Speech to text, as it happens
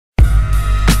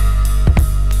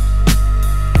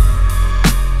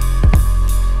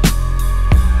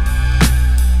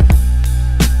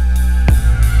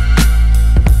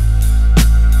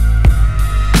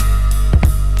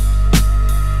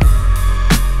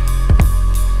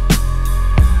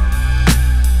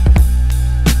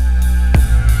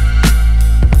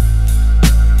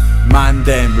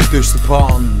Then reduce the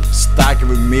pattern,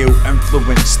 staggering male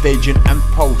influence, staging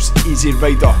impulse, easy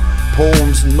rider,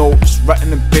 poems and notes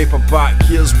written in paperback.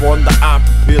 Here's one that I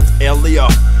prepared earlier.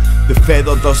 The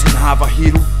feather doesn't have a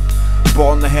hero,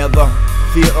 born the heather,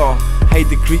 theatre, hide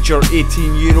the creature,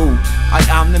 18-year-old. I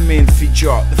am the main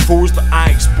feature, the foes that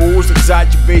I expose,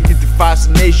 exaggerated the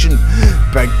fascination.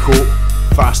 Big coat,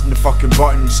 fasten the fucking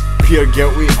buttons, pure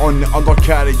guilty on the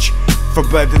undercarriage.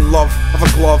 Forbidden love of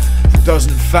a glove that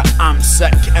doesn't fit. I'm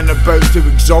sick and about to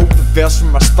exalt the verse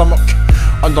from my stomach.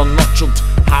 Under-nurtured,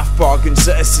 half-bargain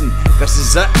citizen, this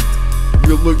is it.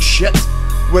 You look shit,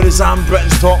 whereas I'm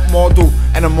Britain's top model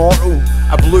and immortal.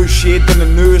 A blue shade in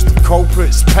the newest of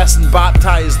culprits, pissing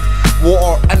baptised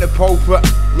water in the pulpit.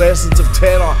 Lessons of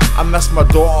terror, I miss my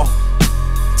daughter.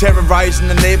 Terrorising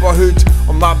the neighbourhood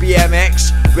on my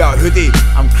BMX with a hoodie,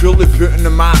 I'm cruelly putting the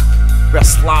map with a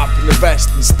slap in the wrist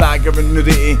and staggering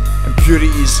nudity,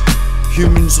 impurities.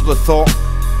 Humans of the thought,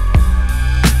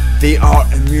 they are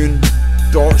immune.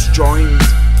 Dots joined,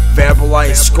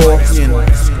 verbalised scorpion.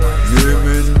 New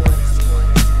moon,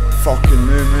 fucking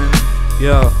new moon.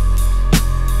 Yeah.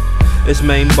 It's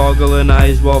mind-boggling,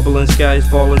 eyes wobbling, skies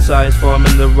falling, size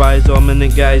forming the rise,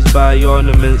 ominous guys by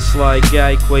ornaments, sly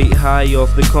guy quite high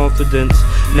off the confidence.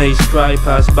 Nice try,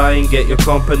 pass by and get your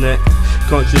component.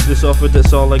 Consciousness offered,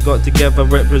 that's all I got to give. I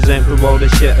represent for all the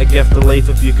shit, a gift of life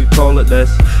if you could call it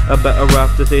this. A bitter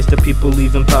aftertaste of people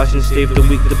leaving passion stave, the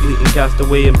weak depleting cast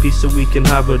away in peace so we can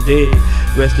have our day.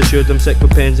 Rest assured I'm sick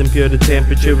with pens and pure, the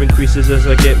temperature increases as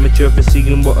I get mature, for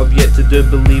seeing what I've yet to do,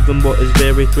 believing what is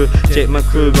very true. Check my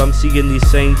crew, I'm seeing these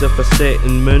signs of a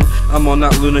setting moon. I'm on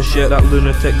that lunar shit, that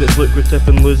lunatic that's lucrative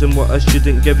and losing what I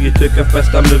shouldn't give. You took a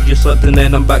fist, I moved, you slipped, and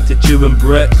then I'm back to chewing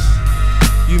bricks.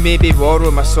 You maybe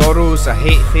borrow my sorrows, I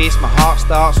hate face, my heart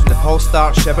starts when the pulse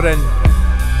starts shivering.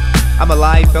 I'm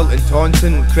alive, built in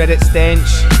Taunton, credit stench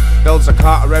builds a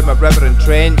cart around my river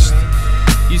entrenched.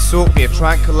 You soak me,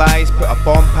 tranquilise, put a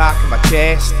bomb pack in my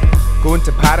chest, going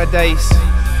to paradise.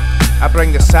 I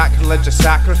bring the sacrilege of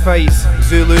sacrifice,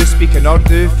 Zulu speaking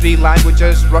Urdu, 3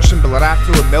 languages, Russian,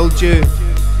 Balarato and mildew.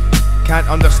 Can't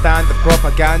understand the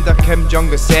propaganda, Kim Jong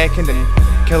II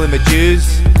and killing the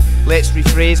Jews. Let's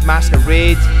rephrase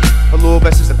masquerade, hello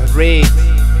this is a parade.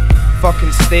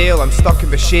 Fucking stale, I'm stuck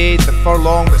in the shade, the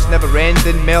furlong that's never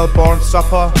ending, Melbourne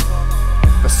supper,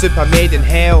 the soup I made in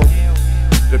hell.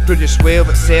 The British whale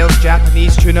that sells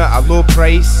Japanese tuna at a low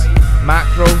price,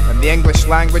 mackerel and the English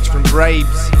language from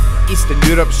bribes. Eastern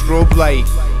Europe strobe light,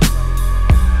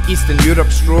 Eastern Europe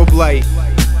strobe light,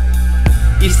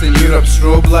 Eastern Europe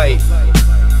strobe light.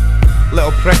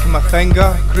 Little prick in my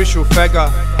finger, crucial figure,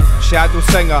 shadow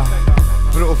singer,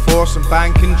 brutal force and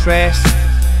bank interest.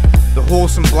 The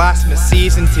wholesome blasphemous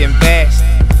season to invest.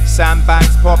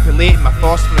 Sandbanks populating my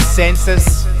phosphorus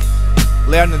census.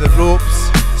 Learning the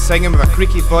ropes, singing with a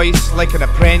creaky voice like an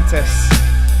apprentice.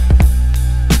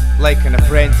 Like an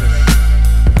apprentice.